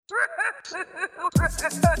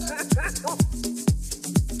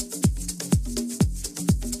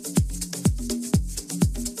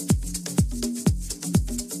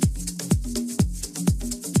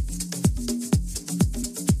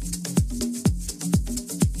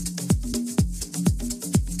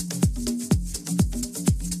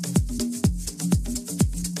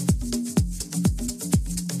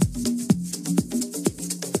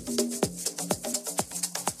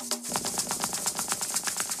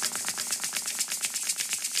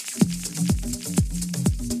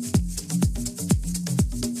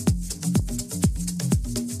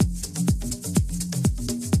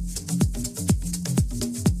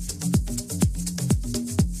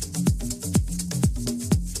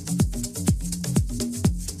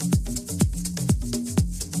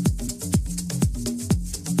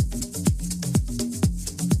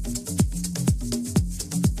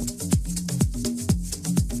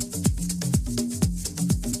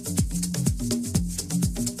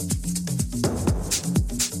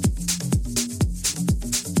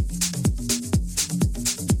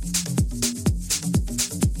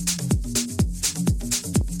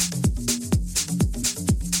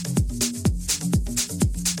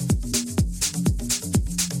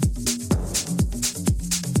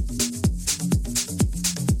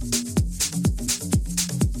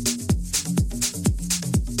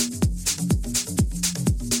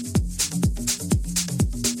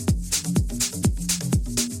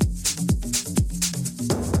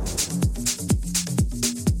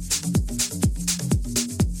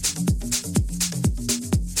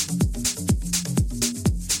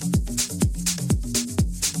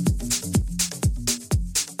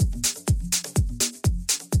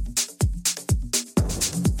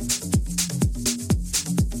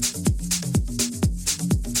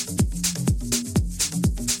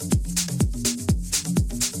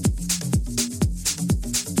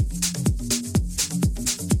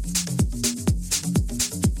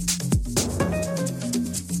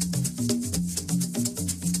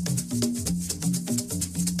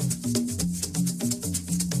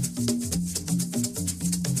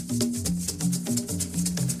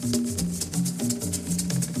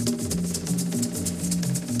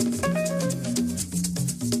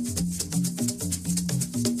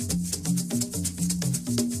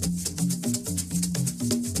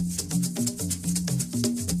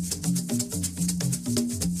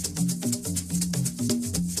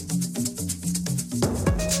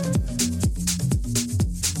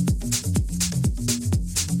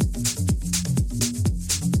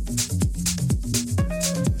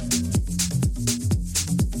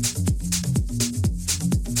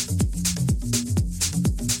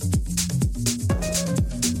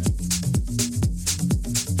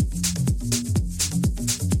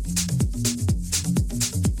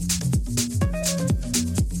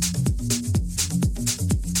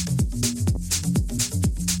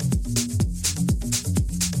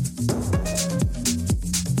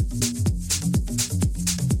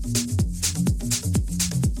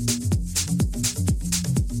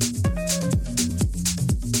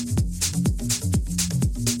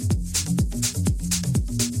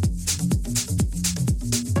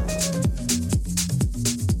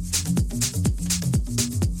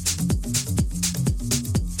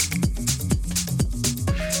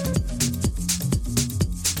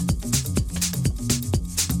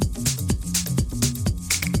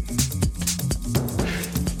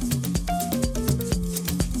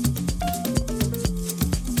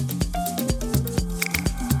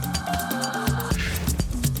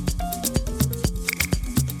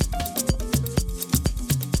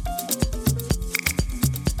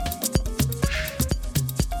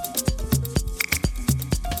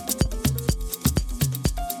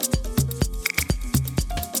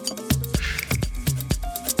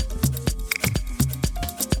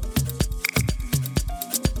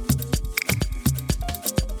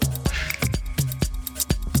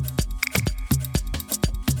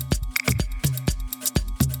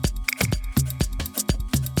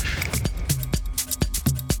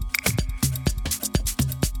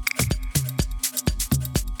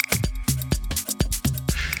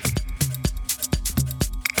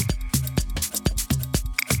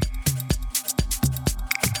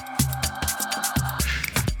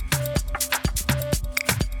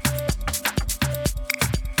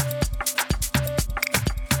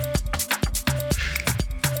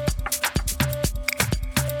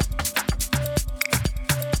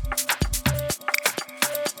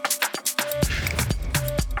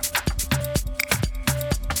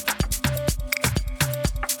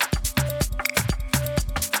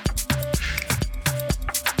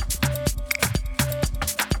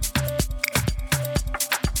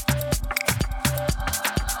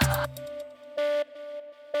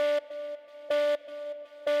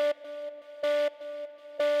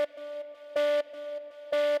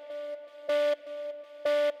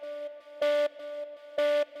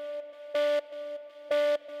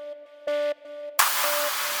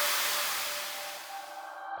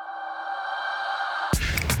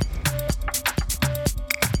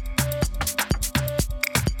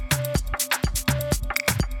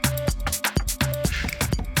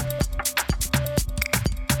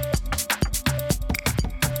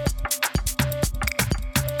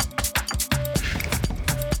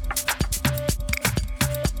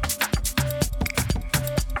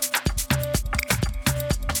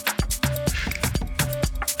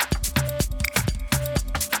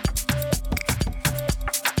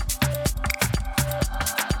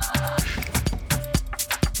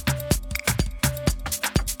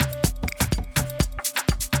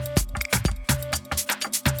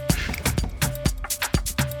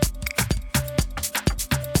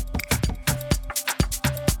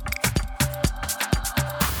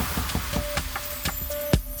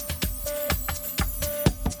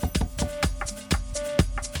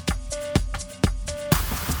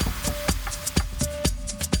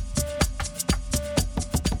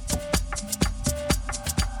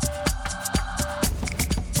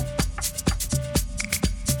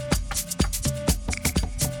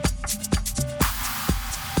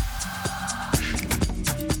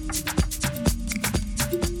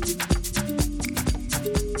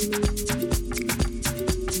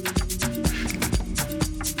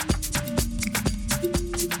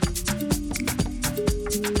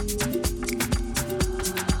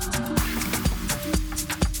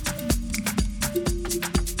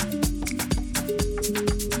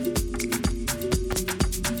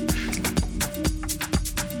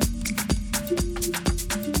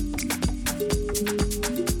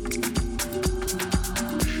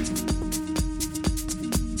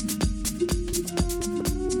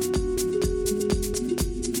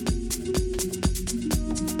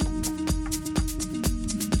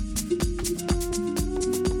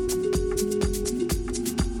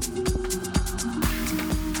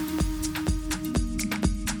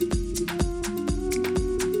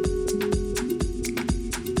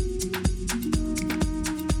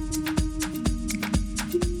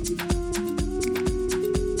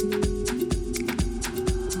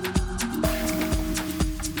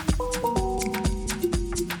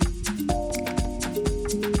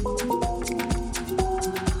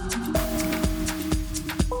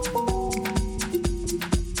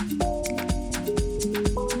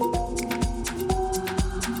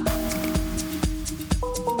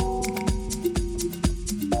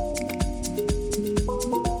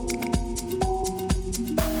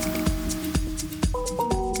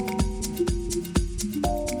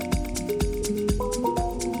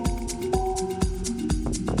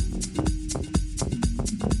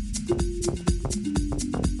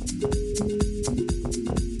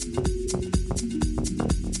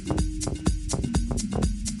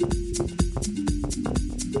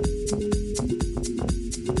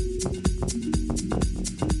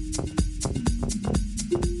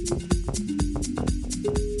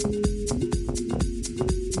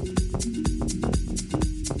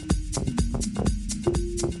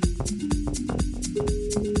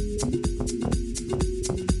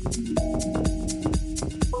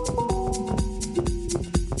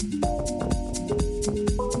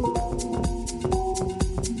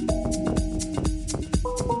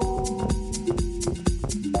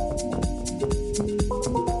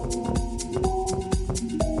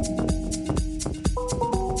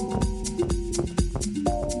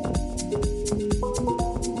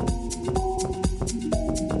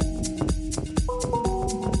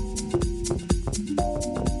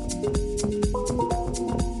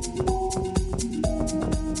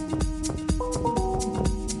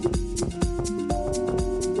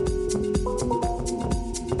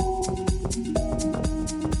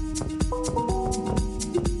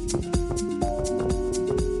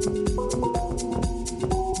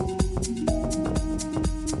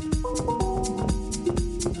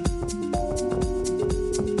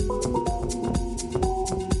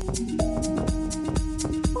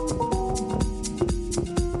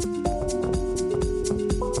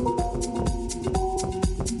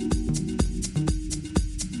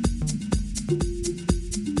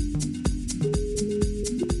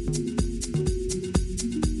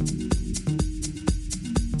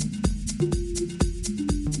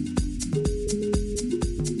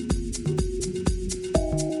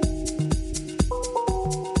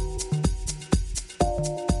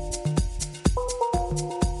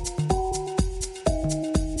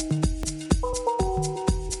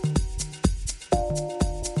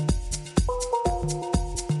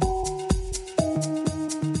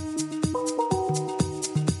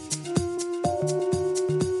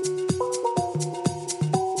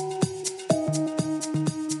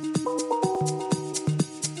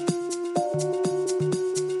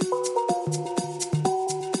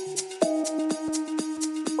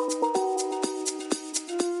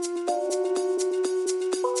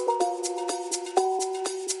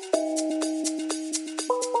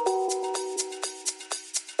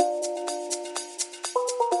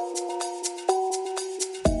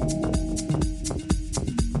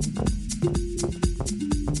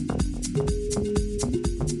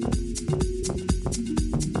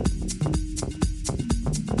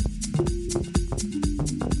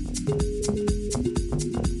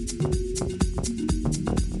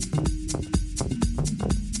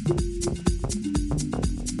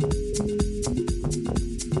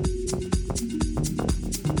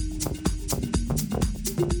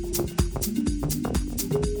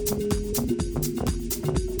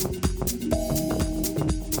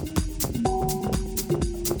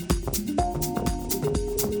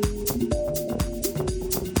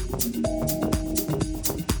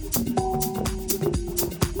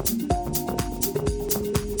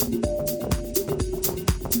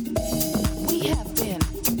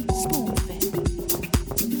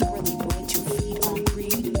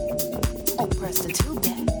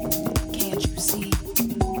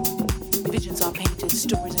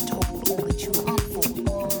stories are told only to unfold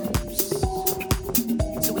arms,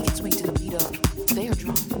 so we can swing to the beat of their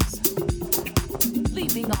drums,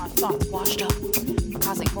 leaving our thoughts washed up,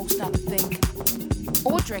 causing most not to think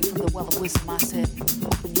or drink from the well of wisdom. I said,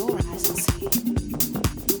 open your eyes and see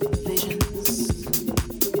the visions,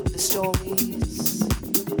 the stories,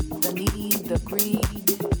 the need, the greed.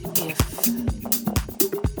 If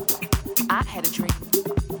I had a dream,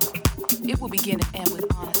 it would begin and end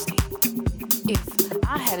with honesty. If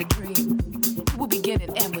I had a dream, it would begin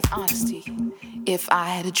and end with honesty. If I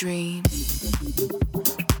had a dream.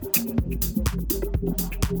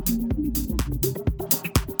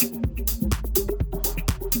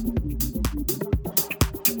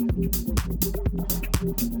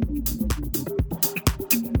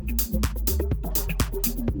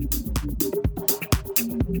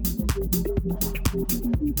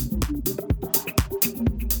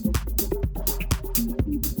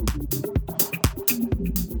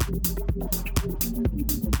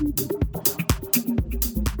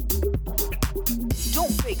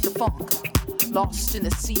 Lost in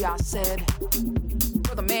the sea, I said.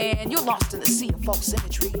 Brother man, you're lost in the sea of false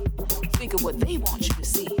imagery. Think of what they want you to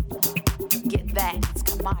see. Get that, it's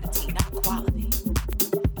commodity, not quality.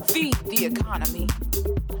 Feed the economy.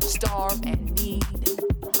 Starve and need.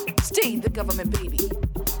 Stay the government baby.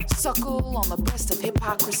 Suckle on the breast of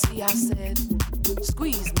hypocrisy, I said.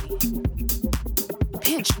 Squeeze me.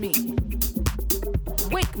 Pinch me.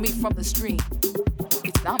 Wake me from the stream.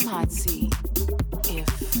 It's not mine, see. If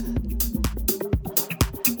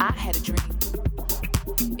I had a dream,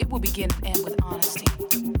 it would begin and end with honesty.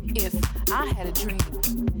 If I had a dream,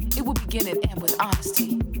 it would begin and end with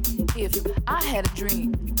honesty. If I had a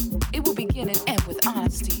dream, it would begin and end with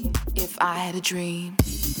honesty. If I had a dream.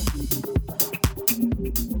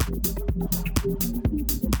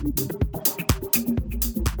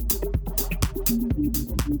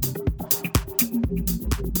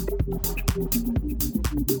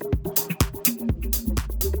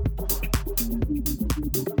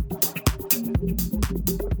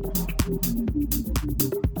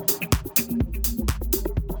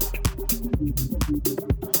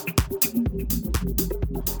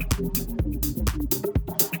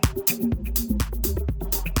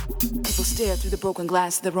 Through the broken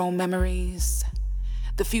glass of their own memories.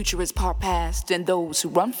 The future is part past, and those who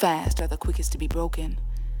run fast are the quickest to be broken.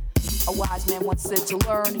 A wise man once said, to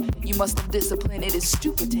learn, you must have discipline. It is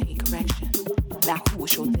stupid to hate correction. Now who will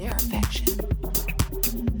show their affection?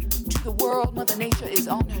 To the world, Mother Nature is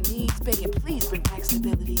on her knees, begging, please bring back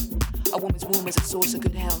stability. A woman's womb is a source of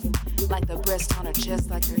good health, like the breast on her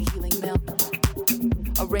chest, like her healing milk.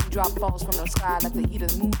 A raindrop falls from the sky like the heat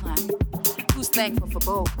of the moonlight. Who's thankful for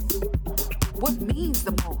both? What means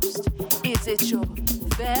the most? Is it your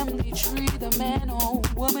family tree, the man or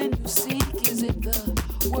woman you seek? Is it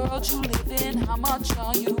the world you live in? How much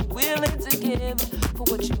are you willing to give for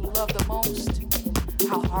what you love the most?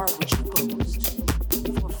 How hard would you boast?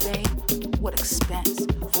 For fame, what expense?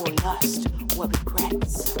 For lust, what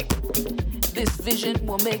regrets? This vision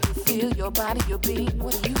will make you feel your body, your being.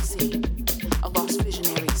 What do you see? A lost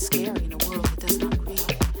visionary is scary in a world that does not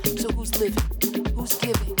grieve. So who's living? Who's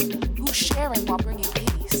giving? Who's sharing while bringing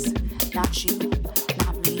peace? Not you,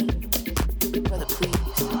 not me. Brother, please.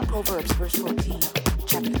 Proverbs, verse 14,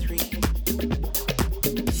 chapter 3.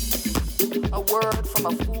 A word from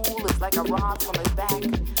a fool is like a rod from his back,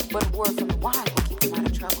 but a word from the wise will keep him out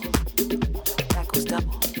of trouble. That goes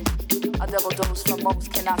double. A double dose from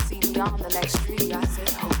most cannot see beyond the next tree. I said,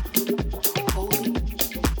 holy,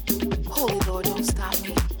 holy Lord, don't stop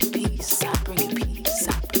me. Peace, I bring you peace,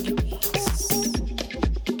 I bring you peace.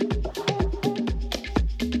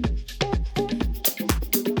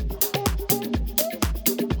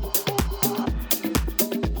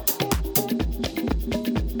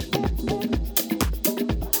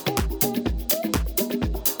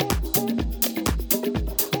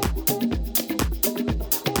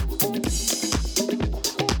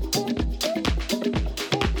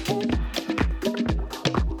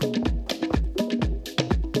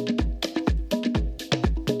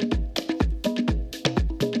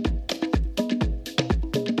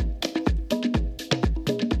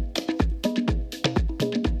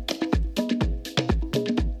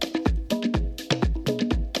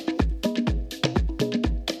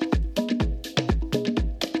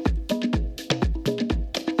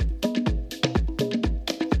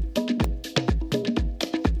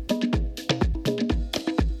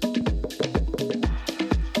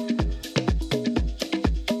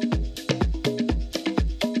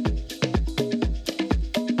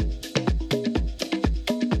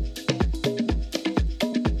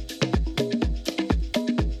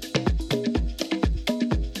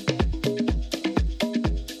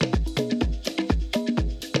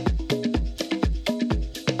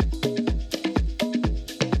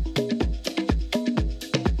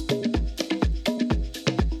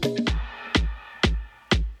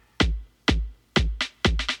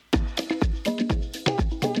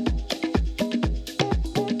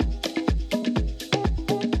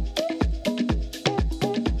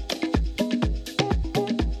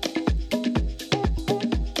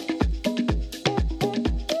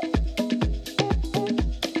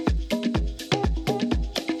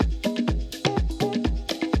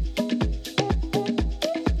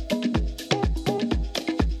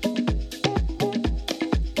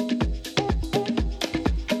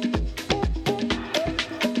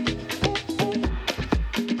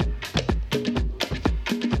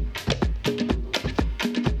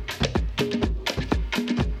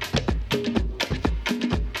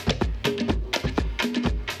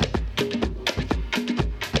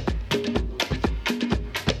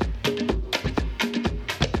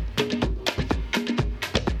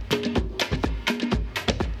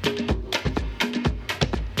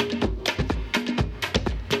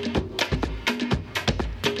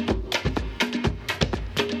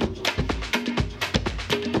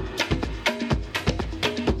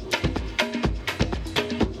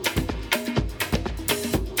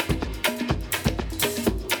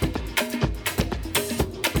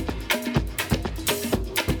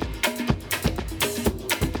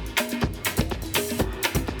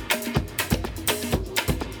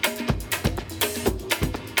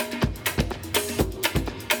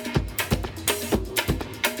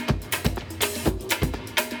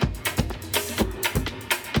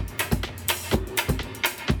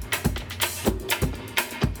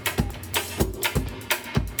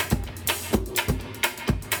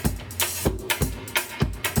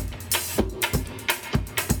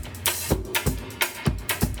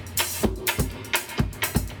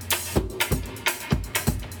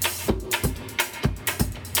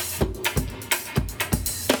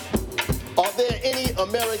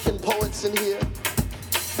 American poets in here?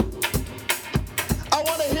 I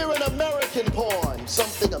want to hear an American poem,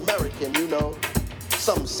 something American, you know.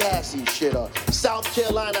 Some sassy shit, South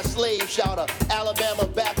Carolina slave shouter, Alabama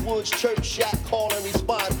backwoods church shack call and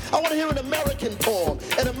response. I want to hear an American poem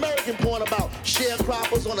about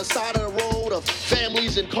sharecroppers on the side of the road, of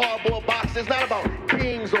families in cardboard boxes, not about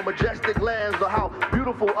kings or majestic lands or how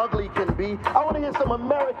beautiful ugly can be. I want to hear some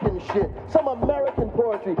American shit, some American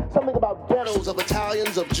poetry, something about ghettos of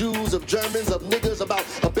Italians, of Jews, of Germans, of niggas, about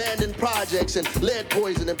abandoned projects and lead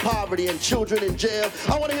poison and poverty and children in jail.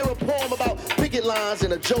 I want to hear a poem about picket lines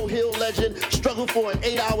and a Joe Hill legend, struggle for an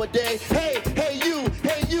 8-hour day. Hey you,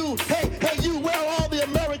 where are all the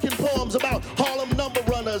American poems about Harlem number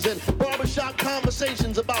runners and barbershop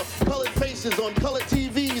conversations about colored faces on colored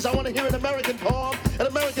TVs? I want to hear an American poem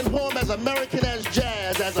as American as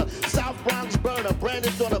jazz, as a South Bronx burner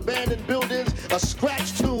brandished on abandoned buildings, a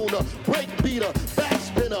scratch tune, a break beater, back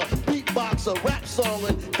spinner, beatbox, a rap song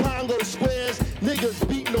in Congo squares, niggas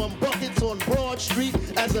beating on buckets on Broad Street,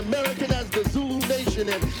 as American as the Zulu Nation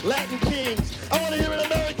and Latin Kings. I want to hear an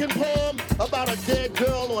American poem about a dead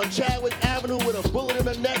girl on Chadwick Avenue with a bullet in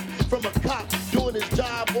her neck from a cop doing his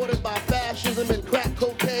job ordered by fascism and crack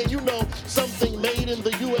cocaine. You know, something made in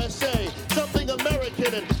the USA, something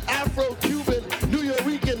American and Afro-Cuban, New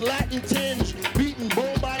Yorican, Latin tinge, beating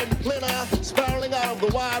Beaumont and Plenty, spiraling out of the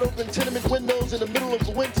wide open tenement windows in the middle of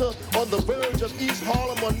the winter on the verge of East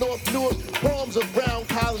Harlem or North Newark. Poems of brown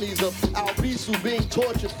colonies of Albizu being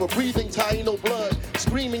tortured for breathing Taino blood,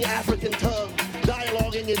 screaming African tongue,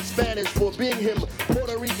 dialoguing in Spanish for being him,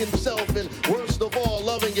 Puerto Rican self, and worst of all,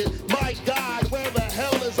 loving it. My God, where the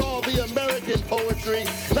hell is all the American poetry?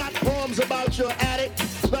 Not poems about your attic,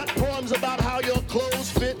 not poems about how your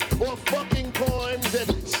clothes fit, or fucking poems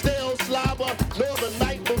and stale slobber, nor the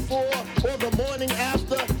night before or the morning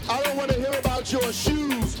after. I don't want to hear about your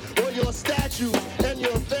shoes or your statues and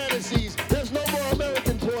your fantasies. There's no more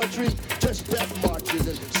American poetry, just death marches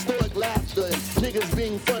and stoic laughter and niggas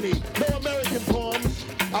being funny. No American poems.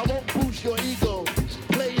 I won't boost your ego,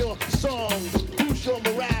 play your songs, boost your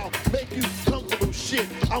morale, make you comfortable shit.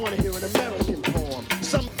 I want to hear an American poem,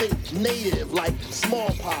 something native like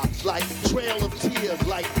smallpox, like Trail of Tears,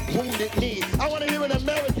 like Wounded Knee. I want to hear an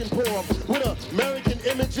American poem with American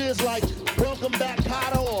images like Welcome Back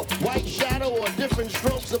Carter or White Shadow or different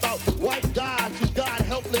strokes about white gods who guide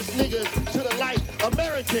helpless niggas to the light.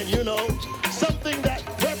 American, you know, something that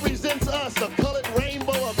represents us, a colored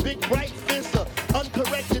rainbow, a big bright fist, a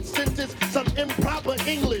uncorrected sentence, some improper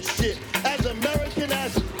English shit. As American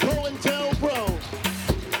as COINTELPRO,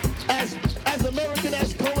 as American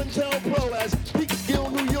as COINTELPRO, as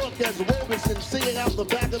Peekskill, New York, as Robeson singing out the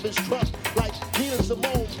back of his truck like Nina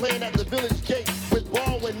Simone playing at the Village Gate with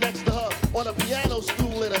Baldwin next to her on a piano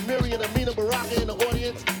stool and Amiri and Amina Baraka in the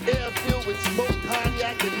audience, air filled with smoke,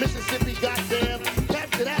 cognac, and Mississippi, goddamn.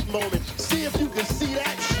 Capture that moment. See if you can see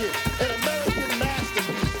that shit. An American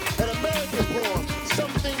masterpiece, an American poem,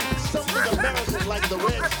 something American like the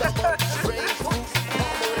red summer, strange fruit,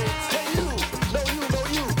 marmalade. Hey you, no you,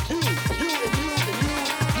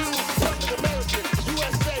 something American,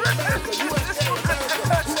 USA, America, USA, America,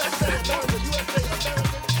 USA, America, USA,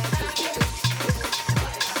 America.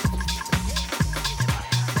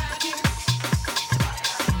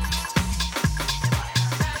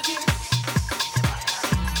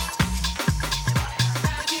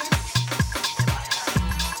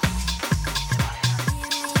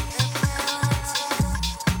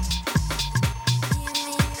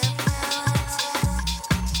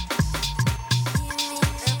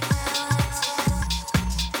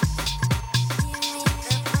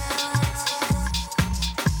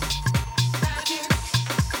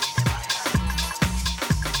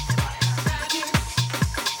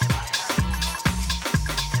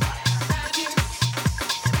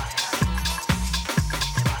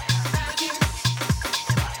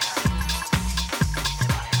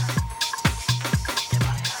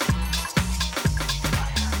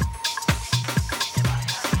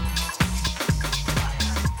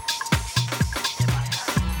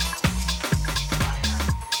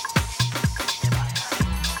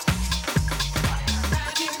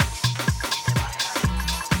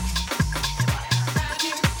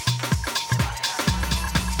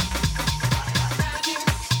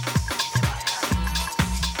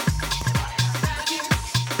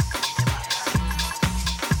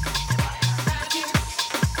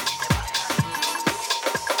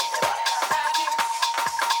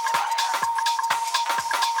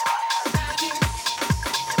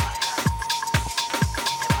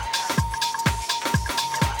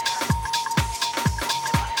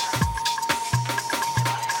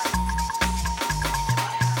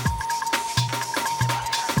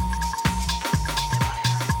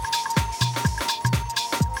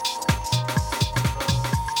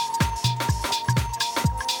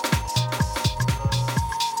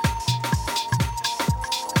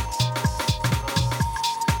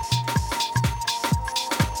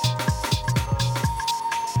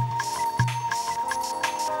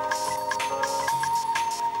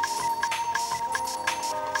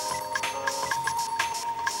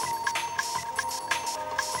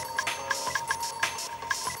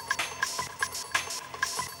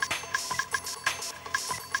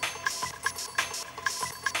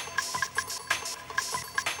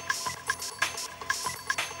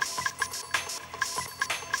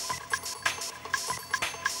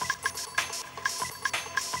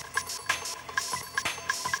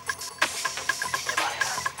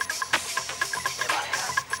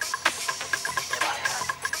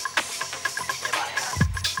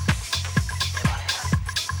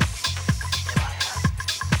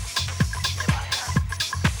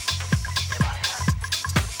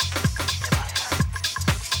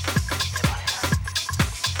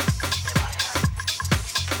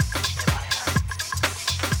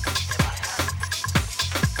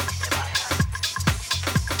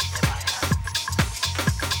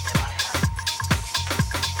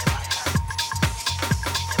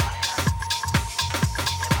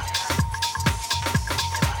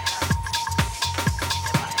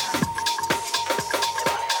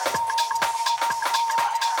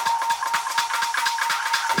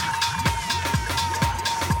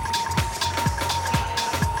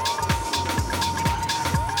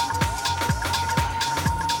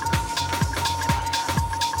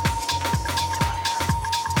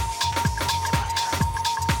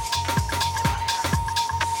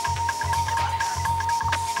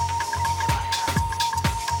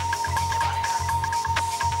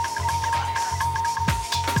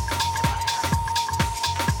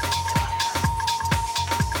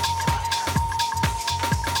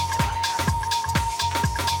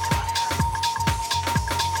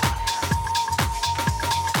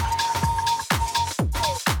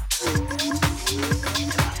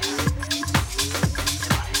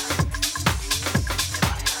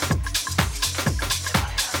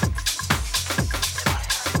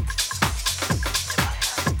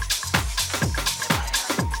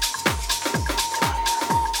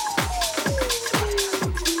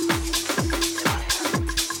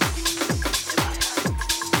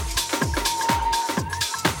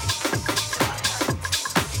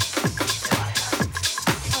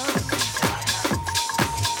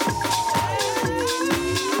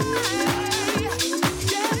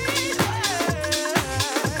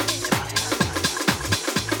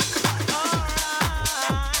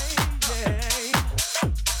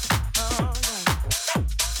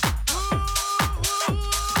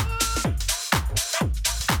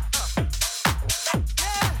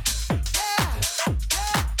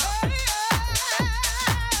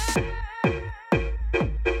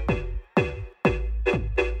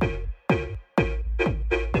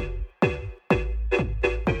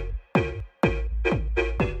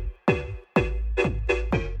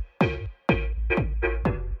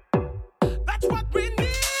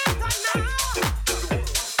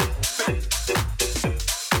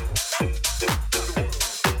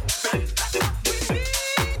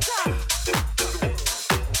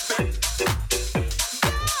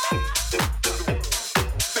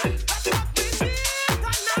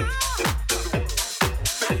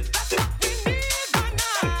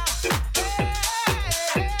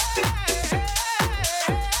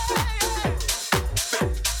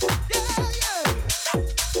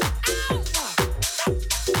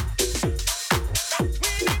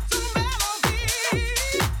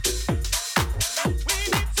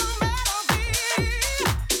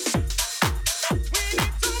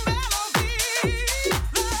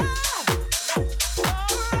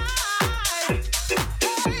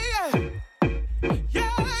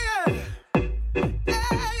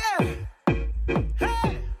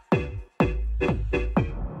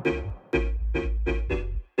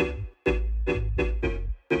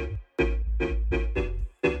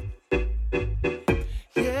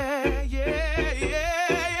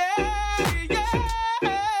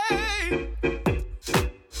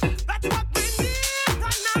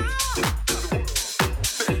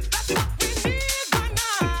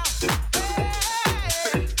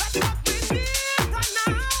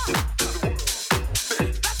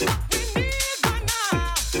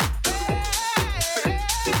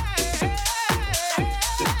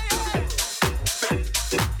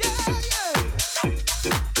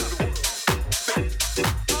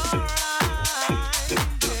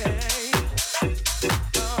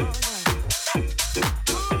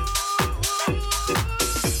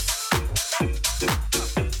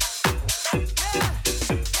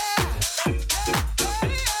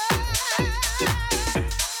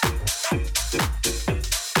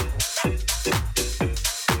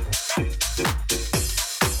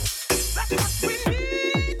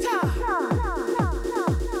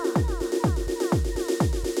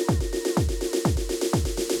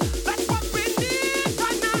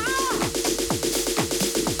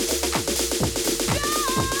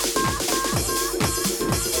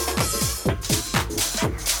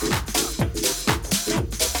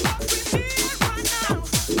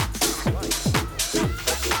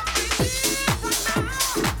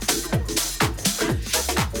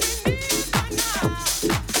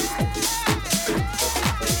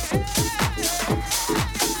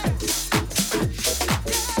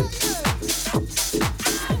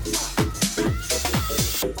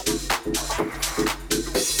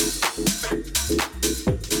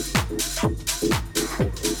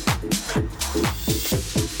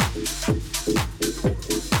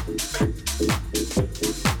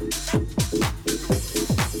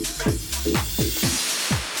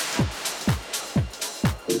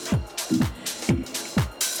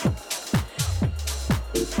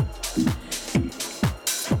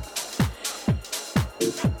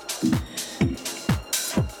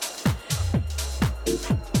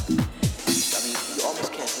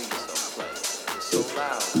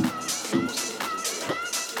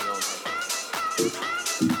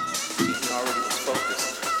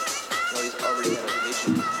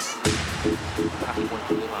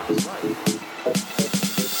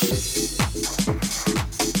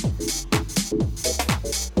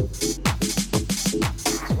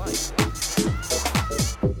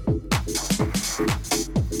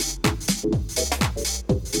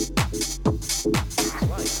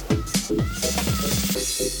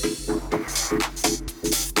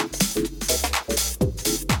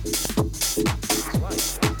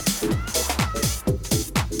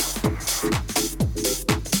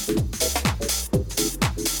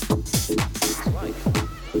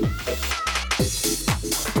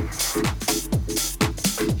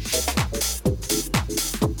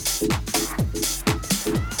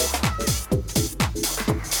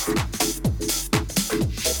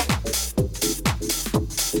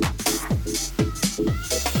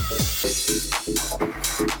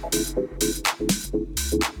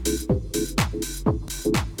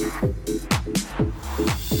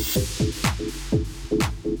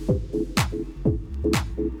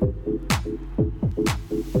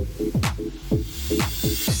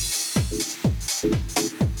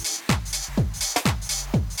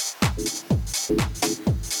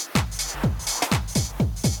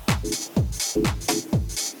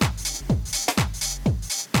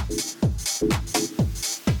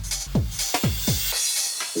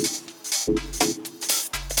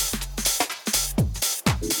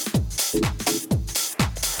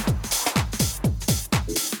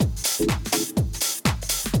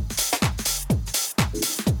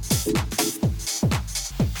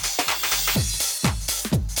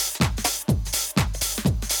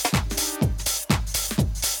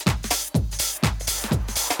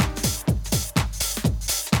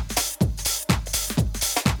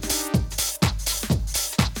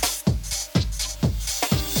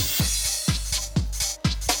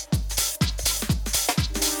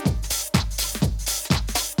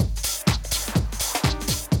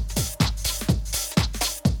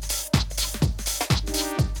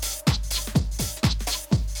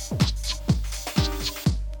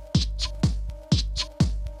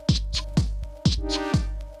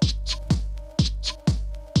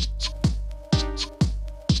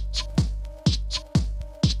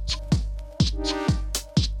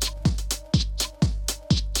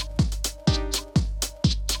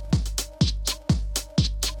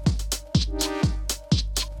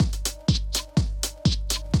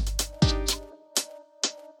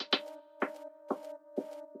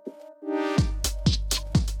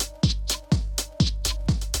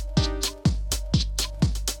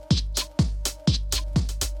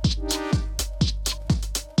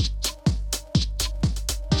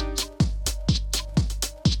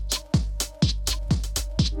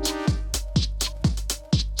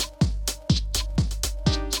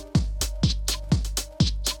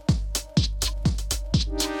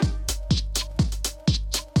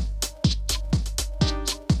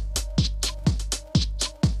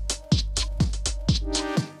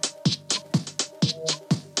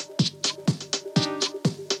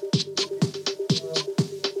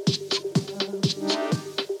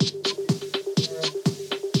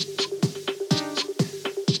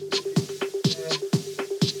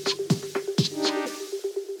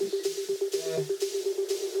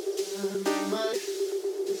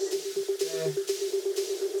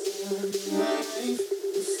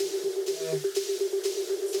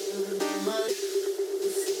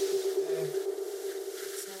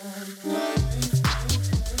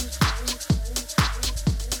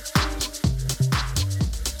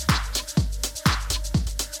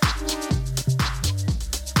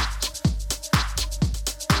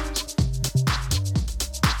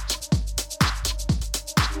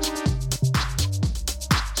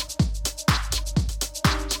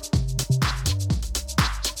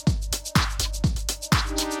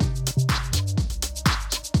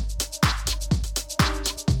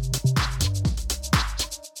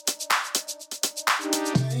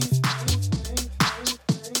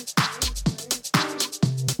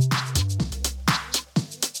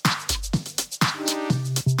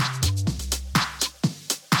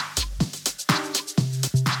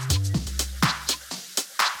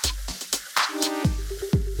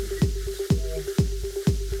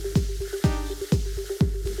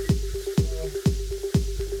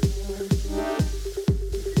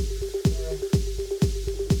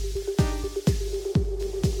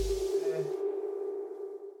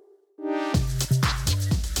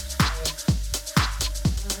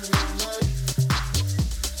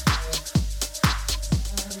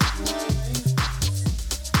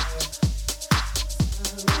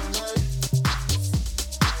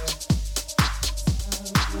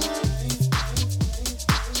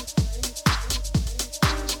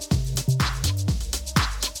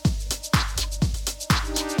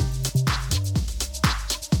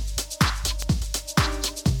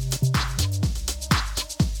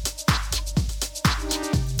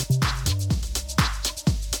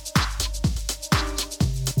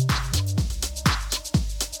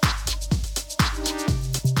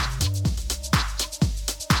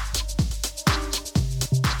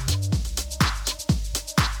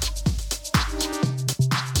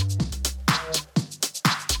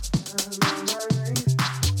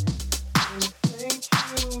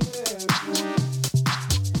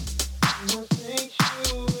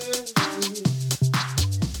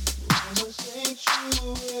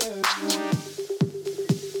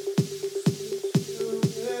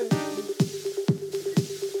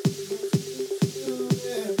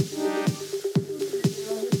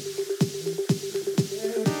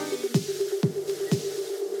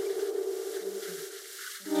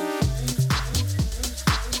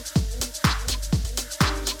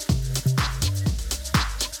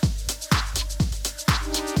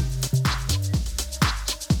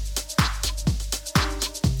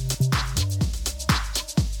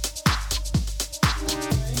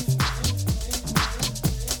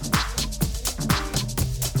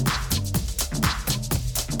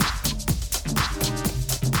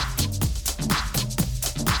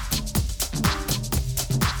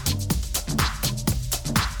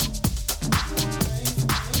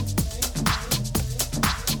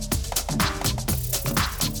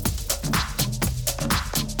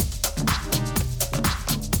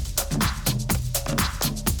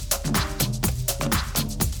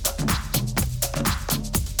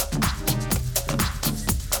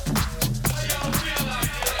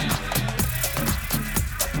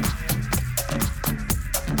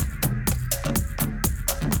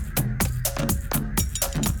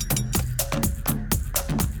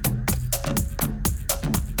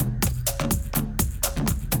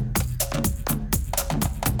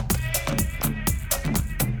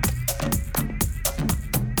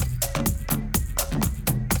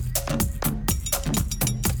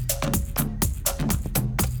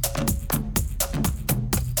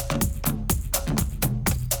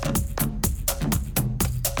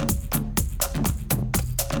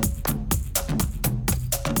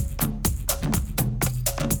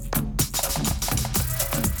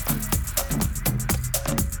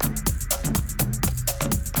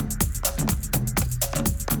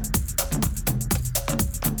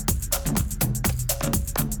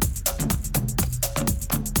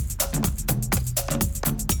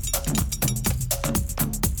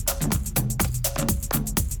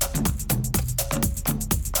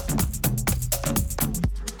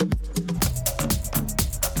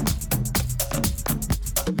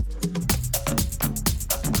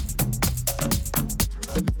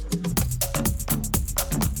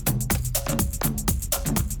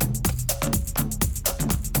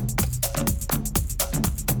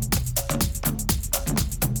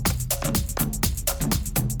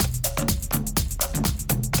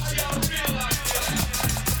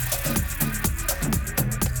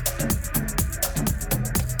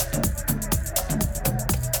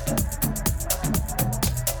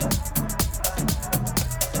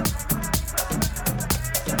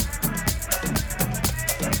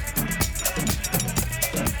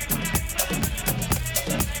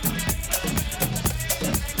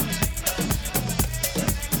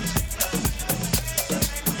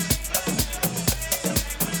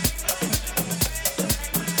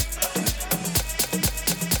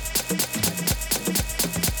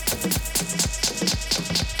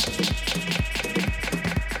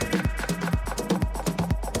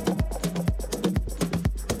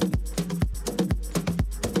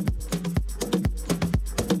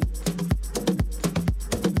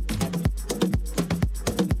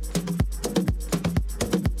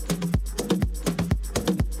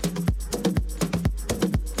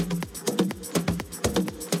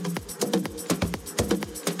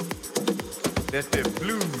 That's that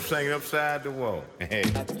blues singing upside the wall. Hey.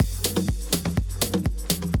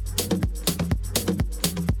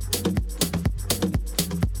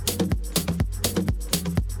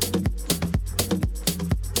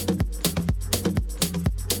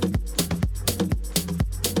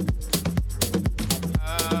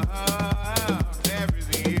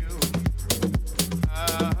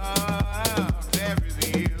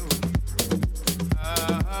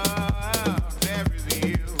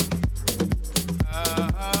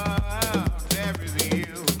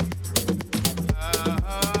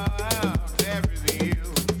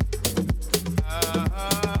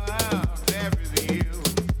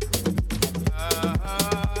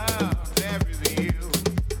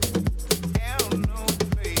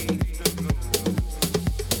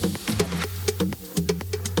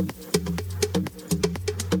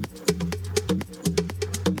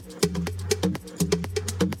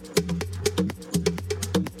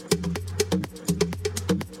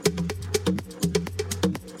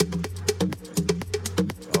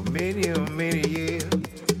 Many years,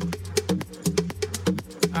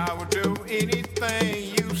 I would do anything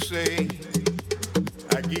you say.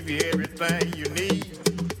 I give you everything you need.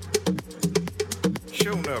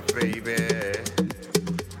 Sure enough, baby.